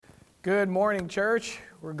Good morning, church.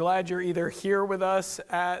 We're glad you're either here with us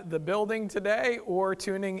at the building today or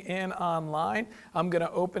tuning in online. I'm going to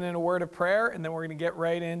open in a word of prayer, and then we're going to get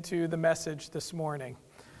right into the message this morning.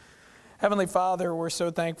 Heavenly Father, we're so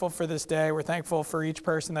thankful for this day. We're thankful for each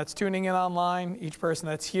person that's tuning in online, each person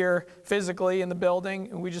that's here physically in the building.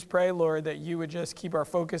 And we just pray, Lord, that you would just keep our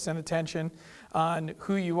focus and attention on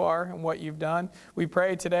who you are and what you've done. We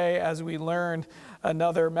pray today as we learn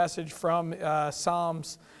another message from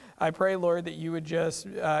Psalms. I pray, Lord, that you would just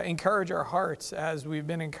encourage our hearts as we've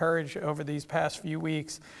been encouraged over these past few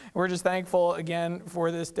weeks. We're just thankful again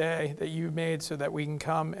for this day that you've made so that we can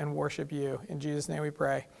come and worship you. In Jesus' name we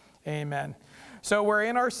pray. Amen. So we're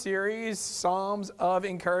in our series, Psalms of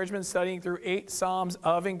Encouragement, studying through 8 Psalms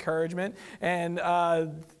of Encouragement. And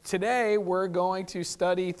today we're going to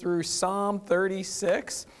study through Psalm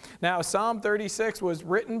 36. Now, Psalm 36 was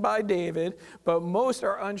written by David, but most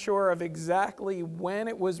are unsure of exactly when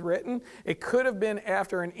it was written. It could have been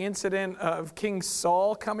after an incident of King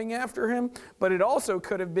Saul coming after him, but it also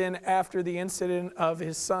could have been after the incident of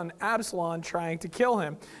his son Absalom trying to kill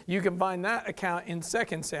him. You can find that account in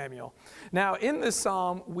 2 Samuel. Now, in this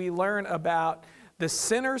psalm, we learn about the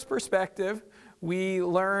sinner's perspective, we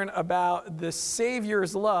learn about the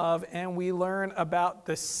Savior's love, and we learn about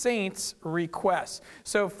the saint's request.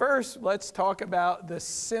 So first, let's talk about the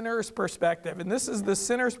sinner's perspective. And this is the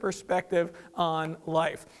sinner's perspective on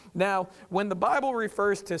life. Now, when the Bible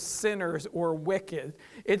refers to sinners or wicked,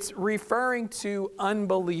 it's referring to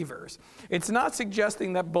unbelievers. It's not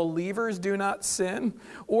suggesting that believers do not sin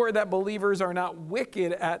or that believers are not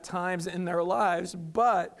wicked at times in their lives,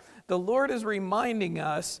 but the Lord is reminding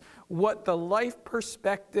us what the life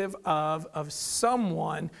perspective of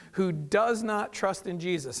someone who does not trust in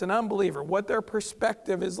Jesus, an unbeliever, what their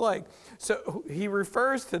perspective is like. So he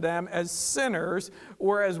refers to them as sinners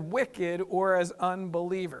or as wicked or as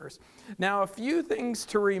unbelievers. Now, a few things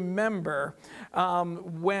to remember there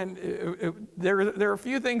are a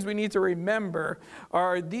few things we need to remember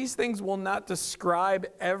are these things will not describe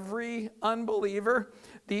every unbeliever.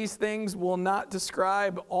 These things will not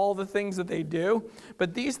describe all the things that they do,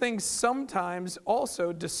 but these things sometimes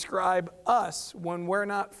also describe us when we're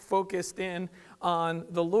not focused in on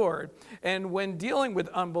the Lord. And when dealing with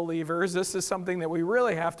unbelievers, this is something that we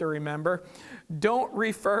really have to remember. Don't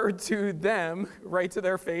refer to them right to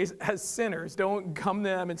their face as sinners. Don't come to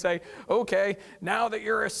them and say, okay, now that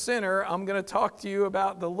you're a sinner, I'm going to talk to you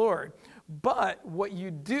about the Lord. But what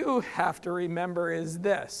you do have to remember is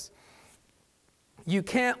this. You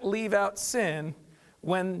can't leave out sin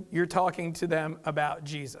when you're talking to them about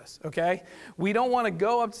Jesus, okay? We don't want to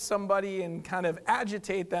go up to somebody and kind of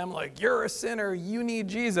agitate them like, you're a sinner, you need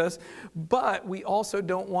Jesus, but we also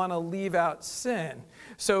don't want to leave out sin.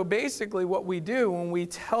 So basically what we do when we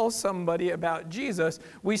tell somebody about Jesus,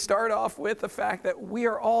 we start off with the fact that we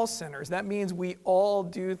are all sinners. That means we all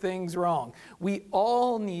do things wrong. We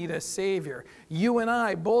all need a Savior. You and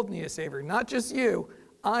I both need a Savior, not just you.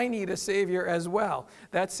 I need a Savior as well.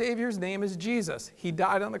 That Savior's name is Jesus. He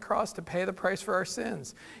died on the cross to pay the price for our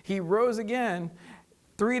sins. He rose again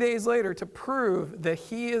 3 days later to prove that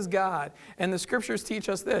he is God. And the scriptures teach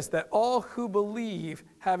us this, that all who believe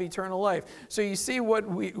have eternal life. So you see what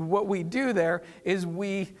we do there is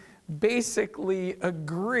we basically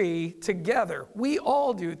agree together. We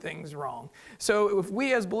all do things wrong. So if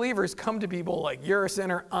we as believers come to people like, you're a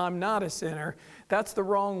sinner, I'm not a sinner, that's the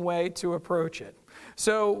wrong way to approach it.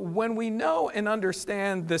 So when we know and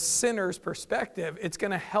understand the sinner's perspective, it's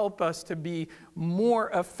going to help us to be more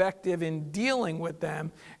effective in dealing with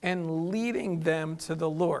them and leading them to the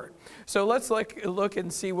Lord. So let's look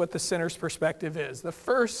and see what the sinner's perspective is. The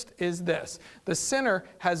first is this. The sinner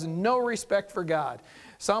has no respect for God.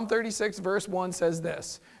 Psalm 36 verse 1 says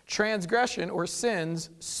this, transgression or sins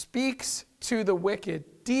speaks to the wicked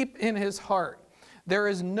deep in his heart. There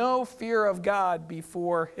is no fear of God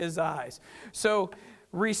before his eyes. So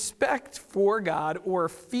respect for God or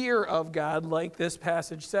fear of God, like this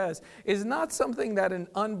passage says, is not something that an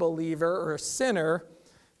unbeliever or a sinner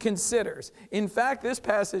considers. In fact, this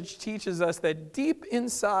passage teaches us that deep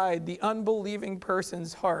inside the unbelieving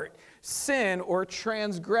person's heart, sin or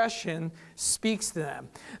transgression speaks to them.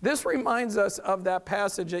 This reminds us of that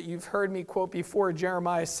passage that you've heard me quote before,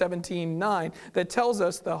 Jeremiah 17:9, that tells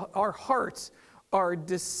us that our hearts are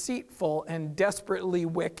deceitful and desperately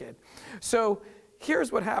wicked. So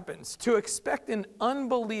here's what happens. To expect an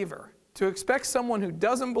unbeliever, to expect someone who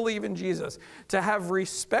doesn't believe in Jesus to have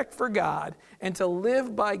respect for God and to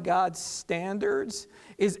live by God's standards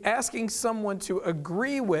is asking someone to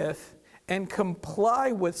agree with and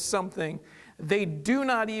comply with something they do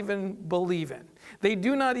not even believe in. they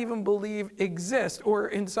do not even believe exist, or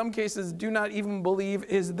in some cases do not even believe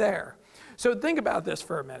is there. So think about this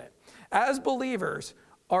for a minute. As believers,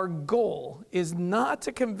 our goal is not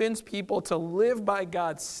to convince people to live by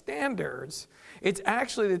God's standards. It's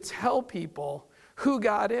actually to tell people who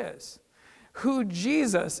God is, who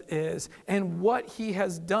Jesus is, and what he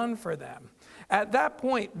has done for them. At that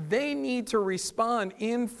point, they need to respond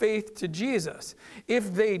in faith to Jesus.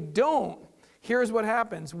 If they don't, here's what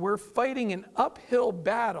happens. We're fighting an uphill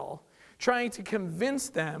battle trying to convince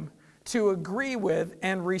them to agree with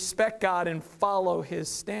and respect God and follow his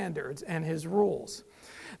standards and his rules.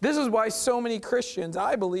 This is why so many Christians,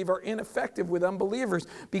 I believe, are ineffective with unbelievers,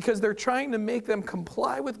 because they're trying to make them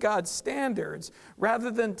comply with God's standards rather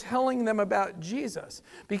than telling them about Jesus.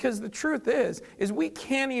 Because the truth is we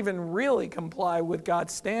can't even really comply with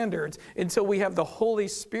God's standards until we have the Holy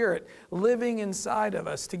Spirit living inside of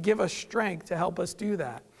us to give us strength to help us do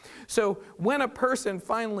that. So when a person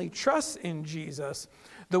finally trusts in Jesus,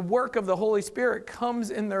 the work of the Holy Spirit comes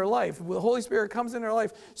in their life. The Holy Spirit comes in their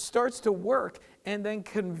life, starts to work, and then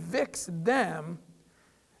convicts them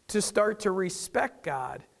to start to respect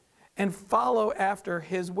God and follow after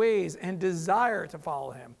his ways and desire to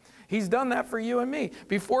follow him. He's done that for you and me.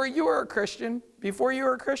 Before you were a Christian,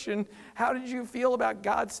 how did you feel about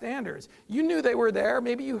God's standards? You knew they were there.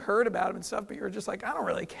 Maybe you heard about them and stuff, but you were just like, I don't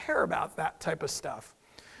really care about that type of stuff.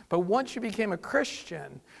 But once you became a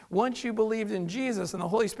Christian, once you believed in Jesus and the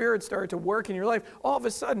Holy Spirit started to work in your life, all of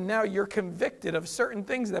a sudden now you're convicted of certain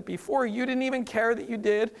things that before you didn't even care that you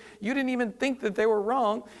did. You didn't even think that they were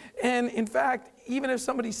wrong. And in fact, even if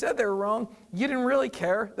somebody said they were wrong, you didn't really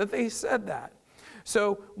care that they said that.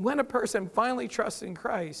 So when a person finally trusts in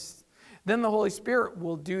Christ, then the Holy Spirit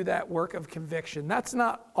will do that work of conviction. That's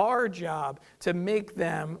not our job to make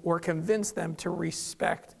them or convince them to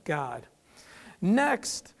respect God.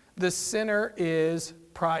 Next, the sinner is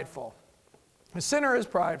prideful. The sinner is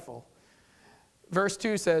prideful. Verse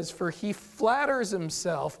 2 says, "For he flatters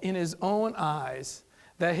himself in his own eyes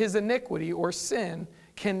that his iniquity or sin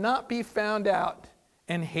cannot be found out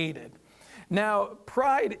and hated." Now,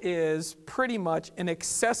 pride is pretty much an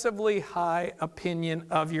excessively high opinion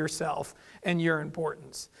of yourself and your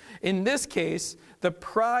importance. In this case, the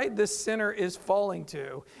pride the sinner is falling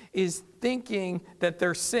to is thinking that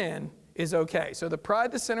their sin is okay. So the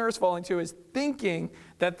pride the sinner is falling to is thinking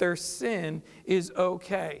that their sin is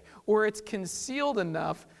okay, or it's concealed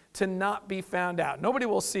enough to not be found out. Nobody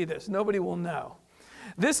will see this. Nobody will know.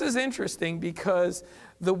 This is interesting because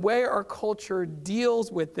the way our culture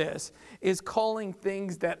deals with this is calling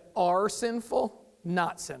things that are sinful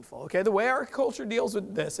not sinful. Okay, the way our culture deals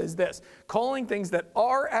with this is this: calling things that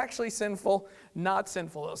are actually sinful not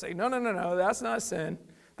sinful. They'll say, no, that's not sin.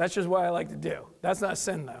 That's just what I like to do. That's not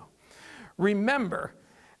sin, though. Remember,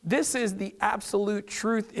 this is the absolute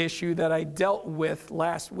truth issue that I dealt with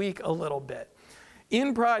last week a little bit.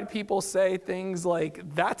 In pride, people say things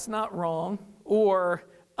like, that's not wrong, or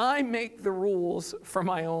I make the rules for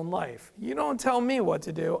my own life. You don't tell me what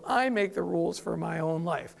to do. I make the rules for my own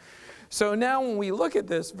life. So now when we look at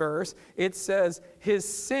this verse, it says his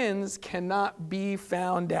sins cannot be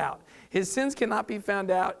found out. His sins cannot be found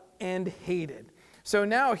out and hated. So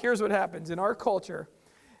now here's what happens. In our culture,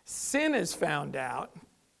 sin is found out,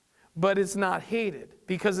 but it's not hated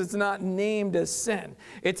because it's not named as sin.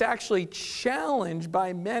 It's actually challenged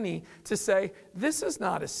by many to say, this is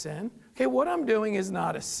not a sin. Okay, what I'm doing is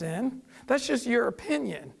not a sin. That's just your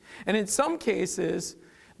opinion. And in some cases,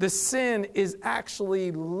 the sin is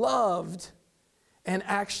actually loved and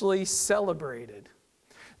actually celebrated.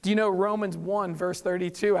 Do you know Romans 1 verse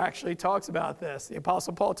 32 actually talks about this? The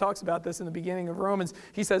Apostle Paul talks about this in the beginning of Romans.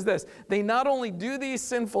 He says this: they not only do these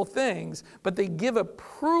sinful things, but they give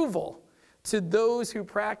approval to those who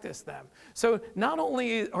practice them. So not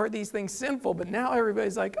only are these things sinful, but now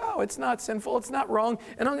everybody's like, oh, it's not sinful, it's not wrong,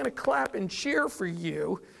 and I'm going to clap and cheer for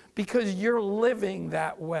you because you're living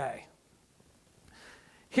that way.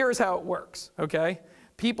 Here's how it works, okay?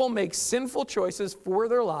 People make sinful choices for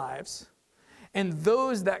their lives, and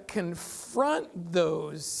those that confront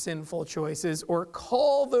those sinful choices or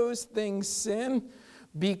call those things sin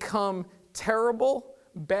become terrible,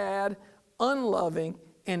 bad, unloving,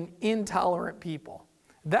 and intolerant people.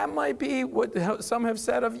 That might be what some have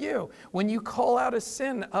said of you. When you call out a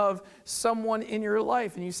sin of someone in your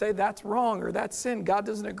life and you say that's wrong or that's sin, God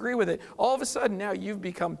doesn't agree with it, all of a sudden now you've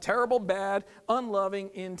become terrible, bad,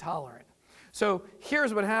 unloving, intolerant. So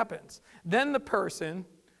here's what happens. Then the person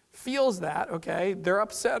feels that, okay, they're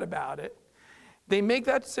upset about it. They make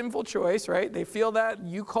that sinful choice, right? They feel that,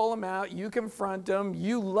 you call them out, you confront them,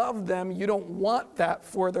 you love them, you don't want that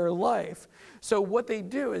for their life. So what they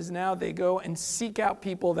do is now they go and seek out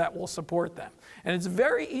people that will support them. And it's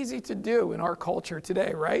very easy to do in our culture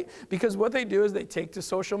today, right? Because what they do is they take to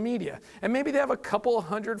social media. And maybe they have a couple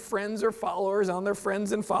hundred friends or followers on their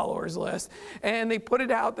friends and followers list. And they put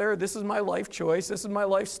it out there, this is my life choice, this is my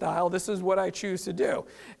lifestyle, this is what I choose to do.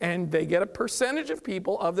 And they get a percentage of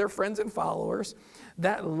people, of their friends and followers,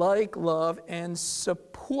 that like, love, and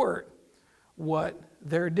support what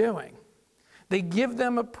they're doing. They give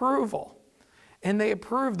them approval. And they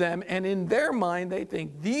approve them, and in their mind, they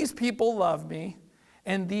think, these people love me,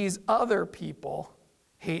 and these other people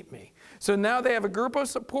hate me. So now they have a group of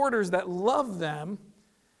supporters that love them,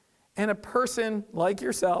 and a person like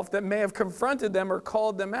yourself that may have confronted them or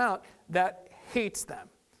called them out that hates them.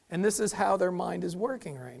 And this is how their mind is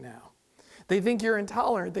working right now. They think you're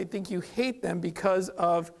intolerant. They think you hate them because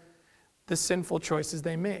of the sinful choices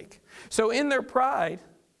they make. So in their pride,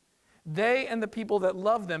 they and the people that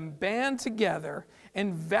love them band together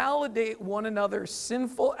and validate one another's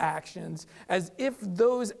sinful actions as if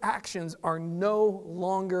those actions are no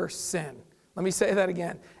longer sin. Let me say that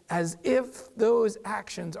again. As if those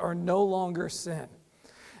actions are no longer sin.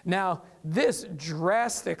 Now, this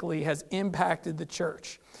drastically has impacted the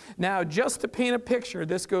church. Now, just to paint a picture,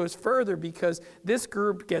 this goes further because this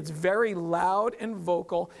group gets very loud and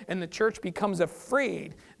vocal, and the church becomes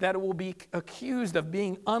afraid that it will be accused of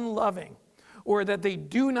being unloving or that they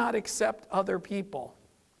do not accept other people.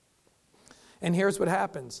 And here's what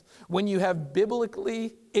happens. When you have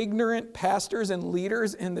biblically ignorant pastors and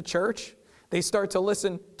leaders in the church, they start to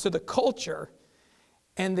listen to the culture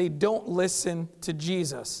and they don't listen to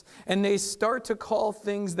Jesus. And they start to call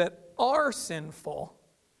things that are sinful,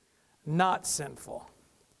 not sinful.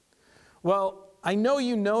 Well, I know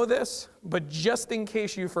you know this, but just in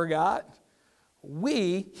case you forgot,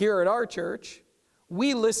 we here at our church,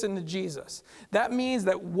 we listen to Jesus. That means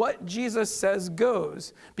that what Jesus says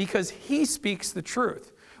goes because he speaks the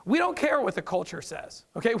truth. We don't care what the culture says,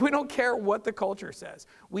 okay? We don't care what the culture says.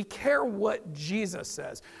 We care what Jesus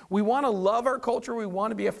says. We want to love our culture. We want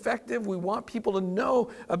to be effective. We want people to know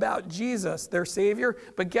about Jesus, their Savior.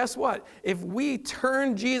 But guess what? If we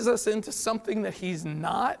turn Jesus into something that he's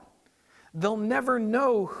not, they'll never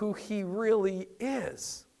know who he really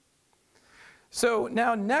is. So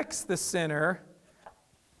now next, the sinner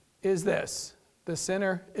is this. The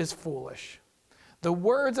sinner is foolish. The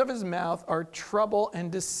words of his mouth are trouble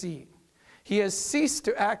and deceit. He has ceased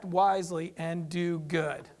to act wisely and do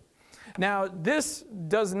good. Now, this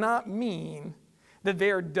does not mean that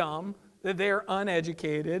they are dumb, that they are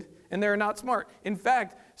uneducated, and they're not smart. In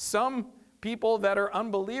fact, some people that are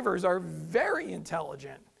unbelievers are very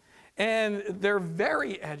intelligent, and they're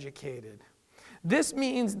very educated. This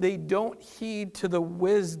means they don't heed to the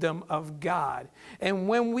wisdom of God. And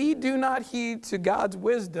when we do not heed to God's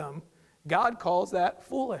wisdom, God calls that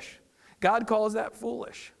foolish. God calls that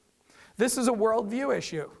foolish. This is a worldview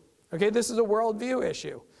issue. Okay, this is a worldview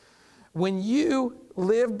issue. When you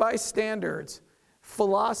live by standards,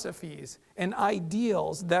 philosophies, and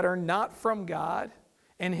ideals that are not from God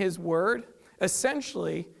and his word,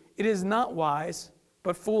 essentially, it is not wise,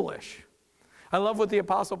 but foolish. I love what the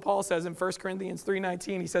Apostle Paul says in 1 Corinthians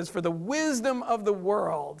 3:19. He says, "For the wisdom of the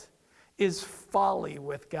world is folly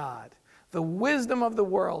with God." The wisdom of the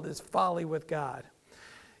world is folly with God.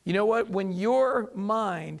 You know what? When your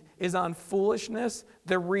mind is on foolishness,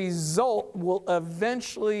 the result will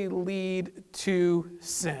eventually lead to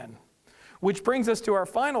sin. Which brings us to our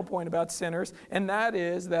final point about sinners, and that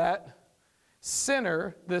is that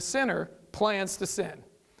the sinner plans to sin.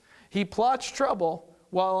 He plots trouble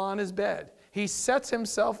while on his bed. He sets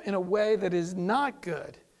himself in a way that is not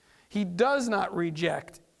good. He does not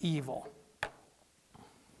reject evil.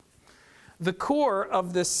 The core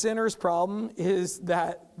of the sinner's problem is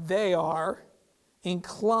that they are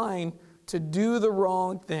inclined to do the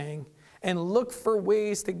wrong thing and look for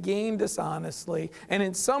ways to gain dishonestly. And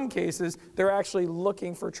in some cases, they're actually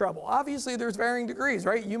looking for trouble. Obviously, there's varying degrees,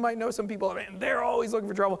 right? You might know some people, man, they're always looking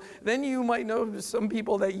for trouble. Then you might know some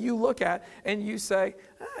people that you look at and you say,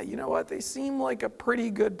 you know what? They seem like a pretty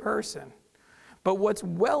good person. But what's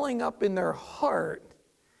welling up in their heart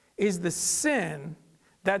is the sin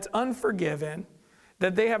that's unforgiven,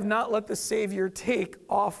 that they have not let the Savior take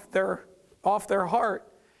off their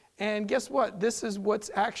heart. And guess what? This is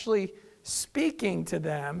what's actually speaking to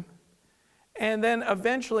them and then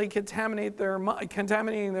eventually contaminating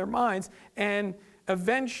their minds and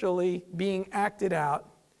eventually being acted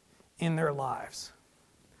out in their lives.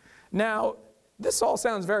 Now, This all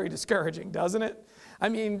sounds very discouraging, doesn't it? I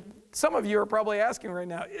mean, some of you are probably asking right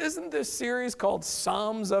now, isn't this series called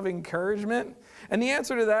Psalms of Encouragement? And the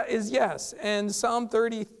answer to that is yes. And Psalm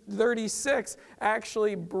 36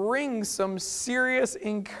 actually brings some serious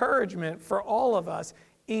encouragement for all of us,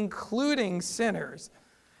 including sinners.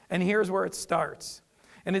 And here's where it starts.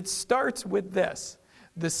 And it starts with this,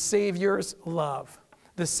 the Savior's love.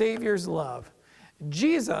 The Savior's love.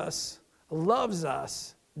 Jesus loves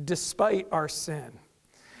us despite our sin.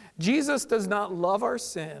 Jesus does not love our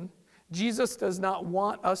sin. Jesus does not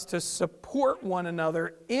want us to support one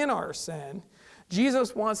another in our sin.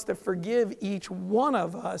 Jesus wants to forgive each one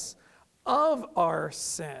of us of our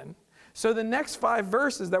sin. So the next 5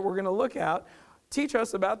 verses that we're going to look at teach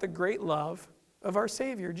us about the great love of our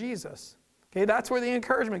Savior, Jesus. Okay, that's where the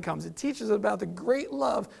encouragement comes. It teaches about the great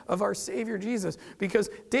love of our Savior, Jesus, because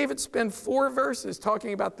David spent 4 verses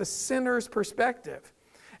talking about the sinner's perspective.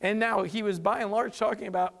 And now he was by and large talking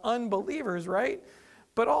about unbelievers, right?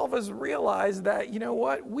 But all of us realize that, you know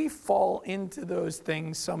what? We fall into those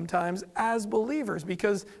things sometimes as believers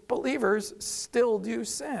because believers still do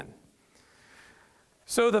sin.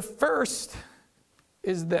 So the first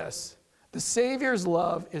is this. The Savior's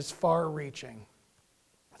love is far-reaching.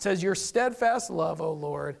 It says, your steadfast love, O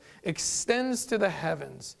Lord, extends to the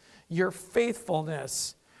heavens, your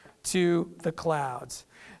faithfulness to the clouds.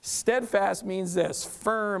 Steadfast means this,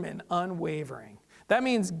 firm and unwavering. That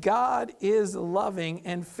means God is loving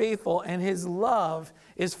and faithful, and his love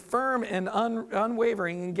is firm and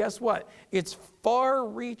unwavering. And guess what? It's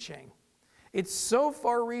far-reaching. It's so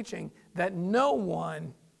far-reaching that no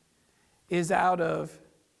one is out of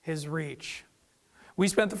his reach. We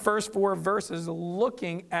spent the first 4 verses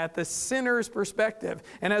looking at the sinner's perspective.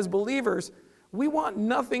 And as believers, we want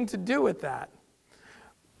nothing to do with that.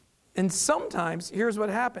 And sometimes, here's what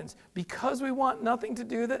happens. Because we want nothing to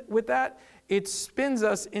do with that, it spins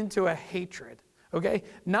us into a hatred, okay?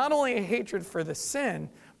 Not only a hatred for the sin,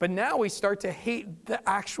 but now we start to hate the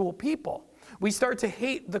actual people. We start to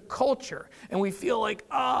hate the culture, and we feel like,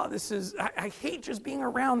 I hate just being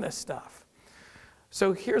around this stuff.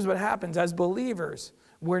 So here's what happens. As believers,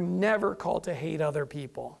 we're never called to hate other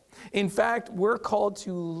people. In fact, we're called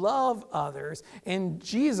to love others, and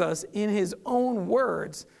Jesus, in his own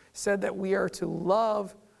words, said that we are to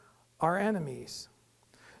love our enemies.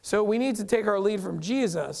 So we need to take our lead from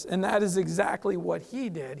Jesus, and that is exactly what he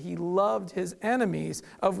did. He loved his enemies,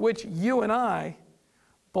 of which you and I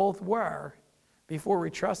both were before we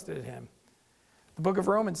trusted him. The book of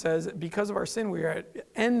Romans says, because of our sin, we are at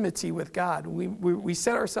enmity with God. We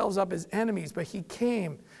set ourselves up as enemies, but he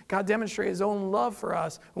came. God demonstrated his own love for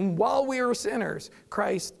us. And while we were sinners,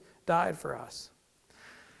 Christ died for us.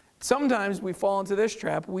 Sometimes we fall into this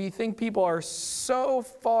trap. We think people are so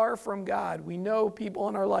far from God. We know people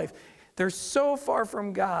in our life. They're so far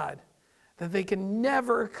from God that they can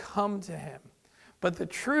never come to him. But the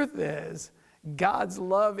truth is, God's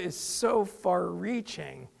love is so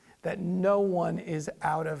far-reaching that no one is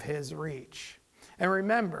out of his reach. And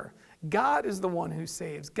remember, God is the one who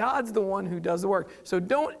saves. God's the one who does the work. So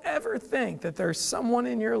don't ever think that there's someone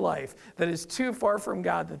in your life that is too far from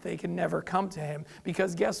God that they can never come to him.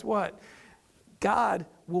 Because guess what? God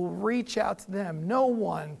will reach out to them. No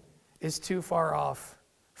one is too far off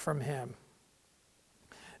from him.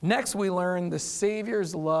 Next, we learn the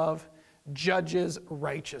Savior's love judges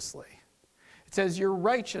righteously. It says, your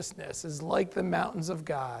righteousness is like the mountains of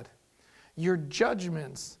God. Your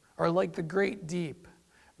judgments are like the great deep.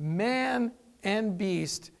 Man and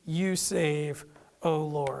beast you save, O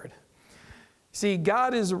Lord. See,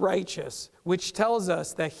 God is righteous, which tells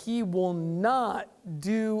us that he will not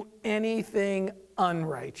do anything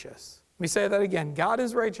unrighteous. Let me say that again. God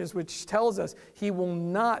is righteous, which tells us he will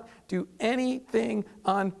not do anything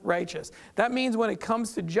unrighteous. That means when it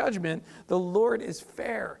comes to judgment, the Lord is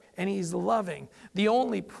fair and he's loving. The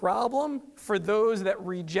only problem for those that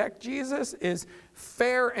reject Jesus is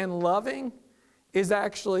fair and loving is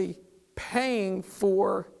actually paying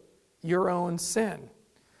for your own sin,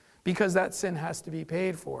 because that sin has to be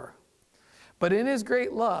paid for. But in his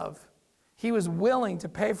great love, he was willing to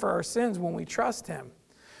pay for our sins when we trust him.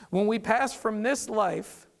 When we pass from this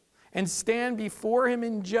life and stand before him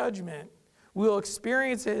in judgment, we'll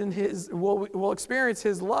experience his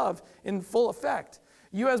love in full effect.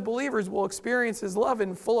 You as believers will experience his love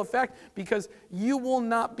in full effect because you will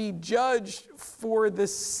not be judged for the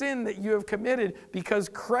sin that you have committed because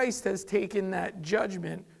Christ has taken that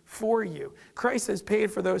judgment for you. Christ has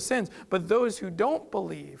paid for those sins. But those who don't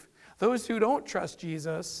believe, those who don't trust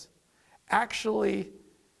Jesus, actually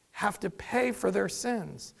have to pay for their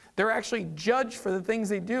sins. They're actually judged for the things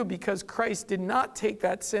they do because Christ did not take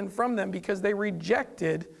that sin from them because they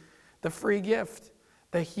rejected the free gift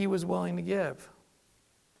that he was willing to give.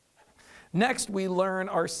 Next, we learn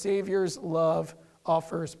our Savior's love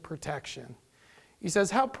offers protection. He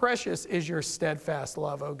says, "How precious is your steadfast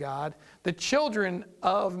love, O God. The children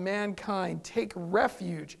of mankind take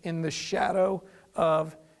refuge in the shadow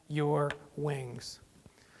of your wings."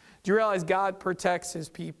 Do you realize God protects his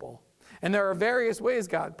people? And there are various ways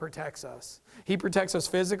God protects us. He protects us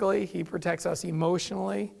physically, he protects us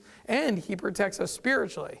emotionally, and he protects us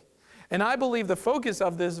spiritually. And I believe the focus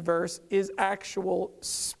of this verse is actual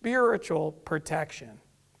spiritual protection.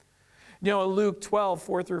 You know, in Luke 12,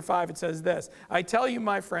 4 through 5, it says this, "I tell you,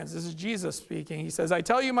 my friends," this is Jesus speaking, he says, "I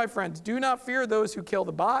tell you, my friends, do not fear those who kill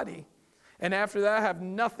the body, and after that have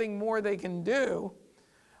nothing more they can do,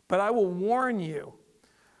 but I will warn you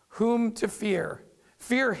whom to fear.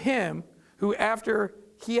 Fear him who, after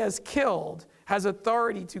he has killed, has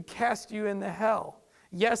authority to cast you into hell.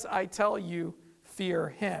 Yes, I tell you, fear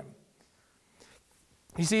him."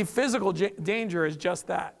 You see, physical danger is just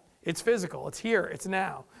that. It's physical. It's here. It's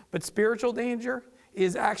now. But spiritual danger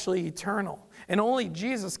is actually eternal. And only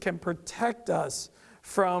Jesus can protect us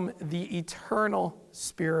from the eternal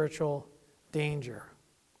spiritual danger.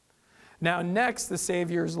 Now, next, the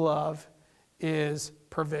Savior's love is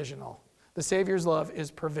provisional. The Savior's love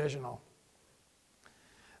is provisional.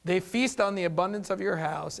 "They feast on the abundance of your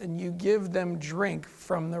house, and you give them drink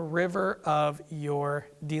from the river of your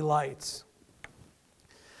delights."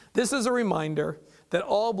 This is a reminder that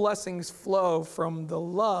all blessings flow from the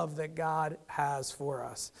love that God has for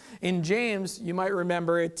us. In James, you might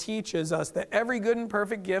remember, it teaches us that every good and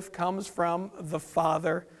perfect gift comes from the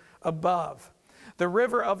Father above. The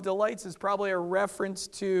river of delights is probably a reference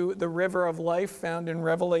to the river of life found in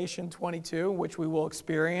Revelation 22, which we will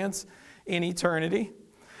experience in eternity.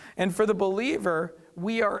 And for the believer,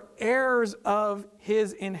 we are heirs of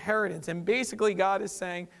his inheritance. And basically, God is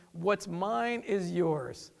saying, what's mine is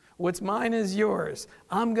yours. What's mine is yours.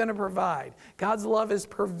 I'm going to provide. God's love is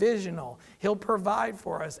provisional. He'll provide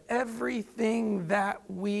for us everything that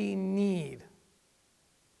we need.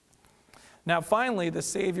 Now, finally, the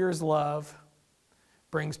Savior's love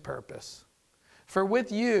brings purpose. "For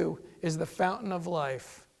with you is the fountain of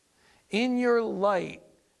life. In your light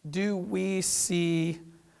do we see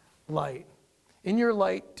light." In your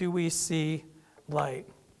light do we see light.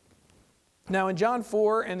 Now in John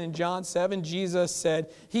 4 and in John 7, Jesus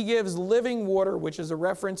said, he gives living water, which is a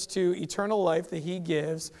reference to eternal life that he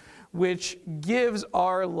gives, which gives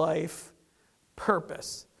our life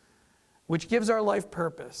purpose. Which gives our life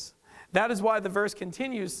purpose. That is why the verse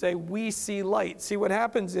continues to say, we see light. See, what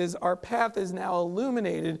happens is our path is now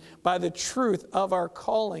illuminated by the truth of our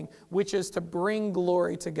calling, which is to bring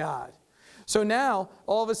glory to God. So now,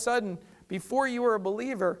 all of a sudden, before you were a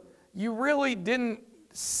believer, you really didn't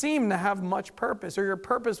seem to have much purpose, or your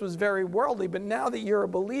purpose was very worldly, but now that you're a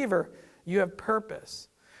believer, you have purpose.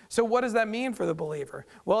 So what does that mean for the believer?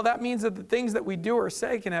 Well, that means that the things that we do or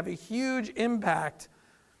say can have a huge impact,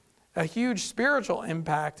 a huge spiritual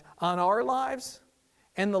impact on our lives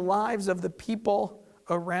and the lives of the people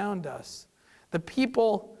around us. The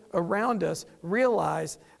people around us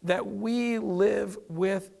realize that we live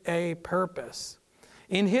with a purpose.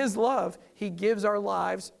 In his love, he gives our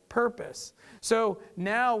lives purpose. So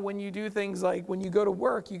now when you do things like when you go to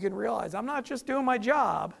work, you can realize, I'm not just doing my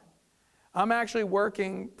job, I'm actually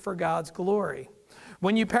working for God's glory.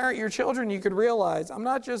 When you parent your children, you could realize, I'm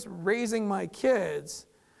not just raising my kids,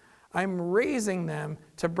 I'm raising them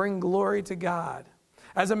to bring glory to God.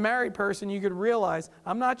 As a married person, you could realize,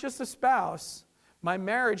 I'm not just a spouse, my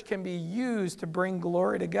marriage can be used to bring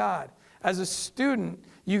glory to God. As a student,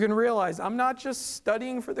 you can realize, I'm not just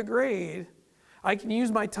studying for the grade, I can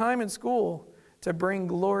use my time in school to bring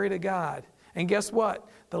glory to God. And guess what?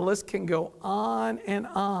 The list can go on and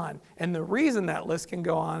on. And the reason that list can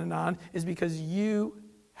go on and on is because you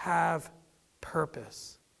have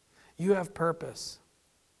purpose. You have purpose.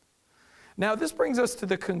 Now, this brings us to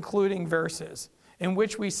the concluding verses in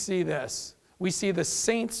which we see this. We see the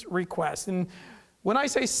saint's request. And when I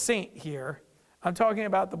say saint here, I'm talking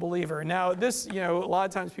about the believer. Now, this, a lot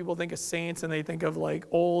of times people think of saints and they think of like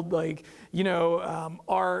old,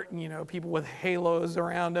 art, people with halos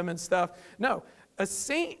around them and stuff. No, a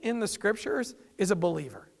saint in the scriptures is a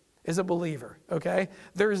believer, okay?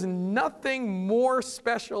 There's nothing more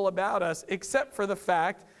special about us except for the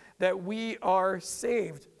fact that we are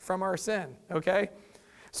saved from our sin, okay?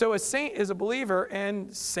 So a saint is a believer,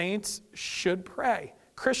 and saints should pray.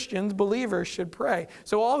 Christians, believers, should pray.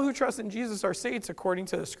 So all who trust in Jesus are saints according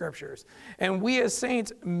to the Scriptures. And we as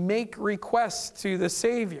saints make requests to the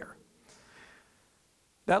Savior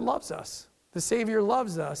that loves us. The Savior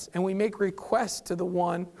loves us, and we make requests to the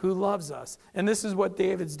one who loves us. And this is what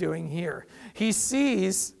David's doing here. He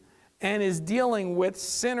sees and is dealing with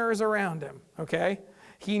sinners around him, okay?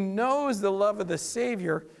 He knows the love of the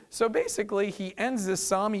Savior. So basically, he ends this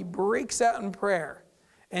psalm, he breaks out in prayer.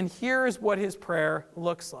 And here's what his prayer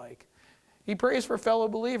looks like. He prays for fellow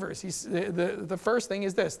believers. The first thing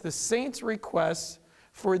is this: the saints' requests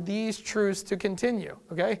for these truths to continue,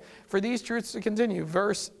 okay? For these truths to continue.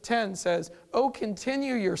 Verse 10 says, "Oh,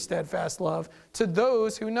 continue your steadfast love to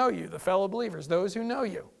those who know you," the fellow believers, those who know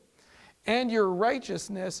you, "and your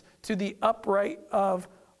righteousness to the upright of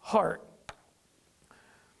heart."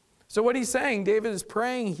 So what he's saying, David is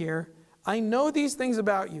praying here, I know these things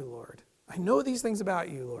about you, Lord. I know these things about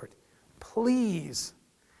you, Lord. Please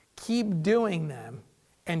keep doing them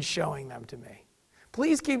and showing them to me.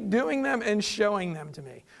 Please keep doing them and showing them to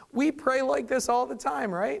me. We pray like this all the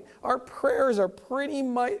time, right? Our prayers are pretty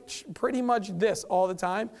much this all the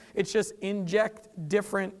time. It's just inject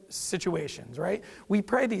different situations, right? We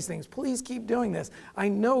pray these things. Please keep doing this. I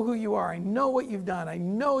know who you are. I know what you've done. I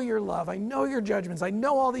know your love. I know your judgments. I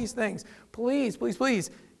know all these things. Please, please, please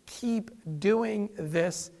keep doing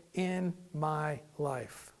this in my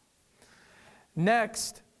life.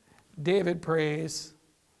 Next, David prays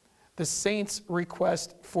the saints'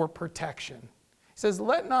 request for protection. He says,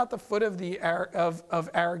 "Let not the foot of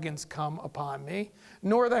arrogance come upon me,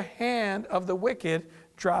 nor the hand of the wicked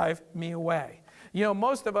drive me away." You know,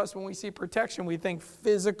 most of us, when we see protection, we think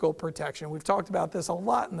physical protection. We've talked about this a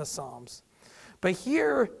lot in the Psalms. But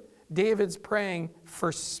here, David's praying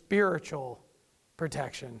for spiritual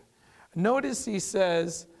protection. Notice he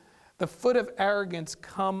says, "The foot of arrogance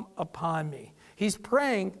come upon me." He's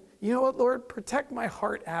praying, you know what, Lord, protect my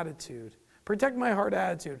heart attitude. Protect my heart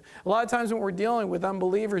attitude. A lot of times when we're dealing with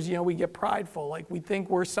unbelievers, you know, we get prideful, like we think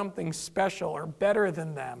we're something special or better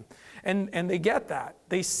than them. And they get that.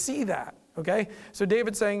 They see that, okay? So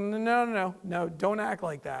David's saying, no, don't act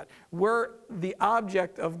like that. We're the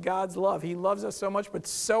object of God's love. He loves us so much, but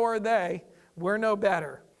so are they. We're no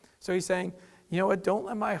better. So he's saying, you know what, don't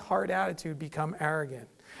let my heart attitude become arrogant.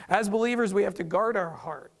 As believers, we have to guard our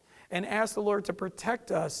heart and ask the Lord to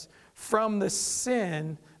protect us from the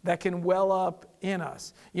sin that can well up in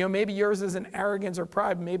us. You know, maybe yours is an arrogance or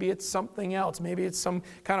pride. Maybe it's something else. Maybe it's some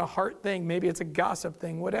kind of heart thing. Maybe it's a gossip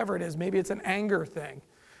thing, whatever it is. Maybe it's an anger thing.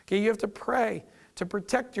 Okay, you have to pray to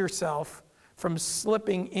protect yourself from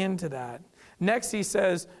slipping into that. Next, he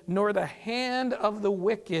says, "Nor the hand of the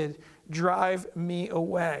wicked drive me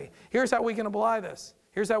away." Here's how we can apply this.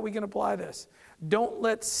 Don't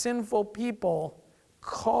let sinful people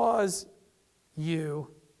cause you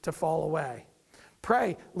to fall away.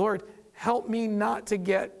 Pray, Lord, help me not to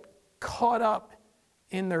get caught up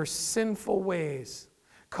in their sinful ways,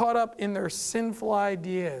 caught up in their sinful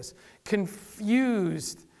ideas,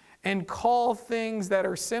 confused, and call things that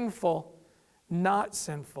are sinful not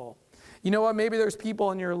sinful. You know what? Maybe there's people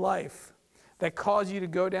in your life that cause you to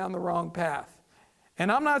go down the wrong path.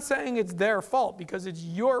 And I'm not saying it's their fault, because it's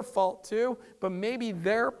your fault too, but maybe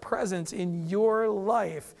their presence in your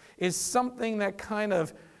life is something that kind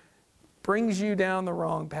of brings you down the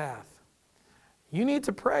wrong path. You need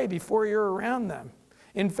to pray before you're around them.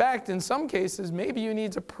 In fact, in some cases, maybe you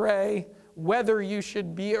need to pray whether you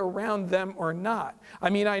should be around them or not. I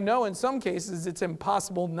mean, I know in some cases it's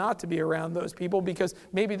impossible not to be around those people, because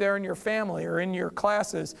maybe they're in your family or in your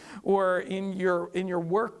classes or in your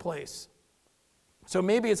workplace. So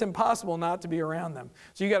maybe it's impossible not to be around them.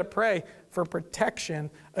 So you got to pray for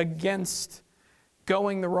protection against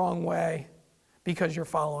going the wrong way because you're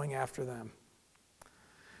following after them.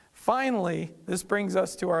 Finally, this brings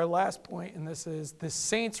us to our last point, and this is the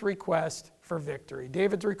saints' request for victory.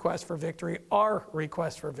 David's request for victory, our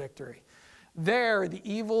request for victory. There, the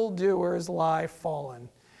evildoers lie fallen.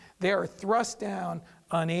 They are thrust down,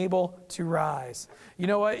 unable to rise. You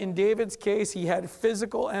know what? In David's case, he had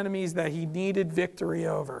physical enemies that he needed victory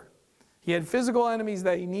over. He had physical enemies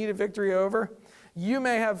that he needed victory over. You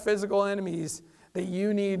may have physical enemies that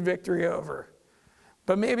you need victory over.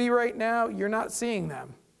 But maybe right now you're not seeing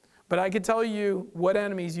them. But I could tell you what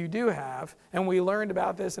enemies you do have, and we learned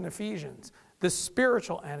about this in Ephesians. The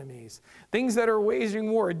spiritual enemies, things that are waging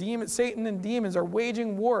war. Satan and demons are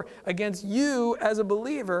waging war against you as a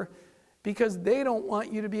believer, because they don't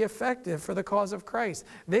want you to be effective for the cause of Christ.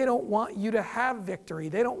 They don't want you to have victory.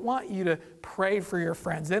 They don't want you to pray for your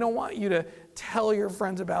friends. They don't want you tell your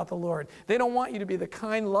friends about the Lord. They don't want you to be the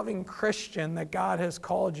kind, loving Christian that God has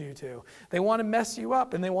called you to. They want to mess you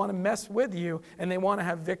up, and they want to mess with you, and they want to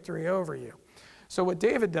have victory over you. So what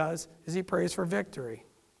David does is he prays for victory.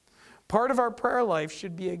 Part of our prayer life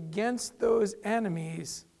should be against those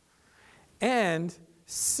enemies and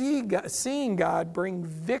seeing God bring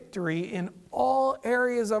victory in all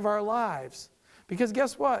areas of our lives. Because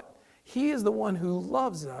guess what? He is the one who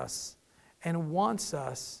loves us and wants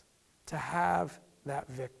us to have that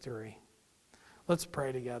victory. Let's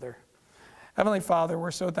pray together. Heavenly Father,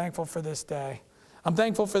 we're so thankful for this day. I'm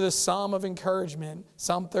thankful for this psalm of encouragement,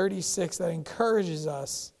 Psalm 36, that encourages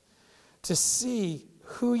us to see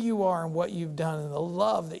who you are and what you've done and the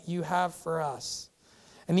love that you have for us.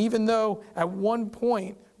 And even though at one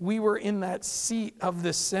point we were in that seat of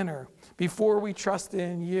the sinner before we trusted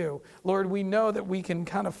in you, Lord, we know that we can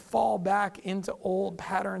kind of fall back into old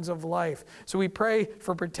patterns of life. So we pray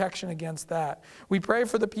for protection against that. We pray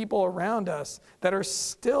for the people around us that are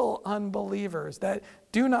still unbelievers, that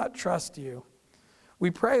do not trust you.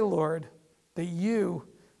 We pray, Lord, that you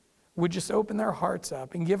would just open their hearts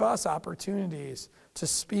up and give us opportunities to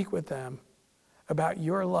speak with them about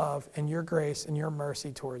your love and your grace and your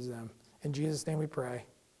mercy towards them. In Jesus' name we pray.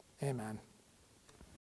 Amen.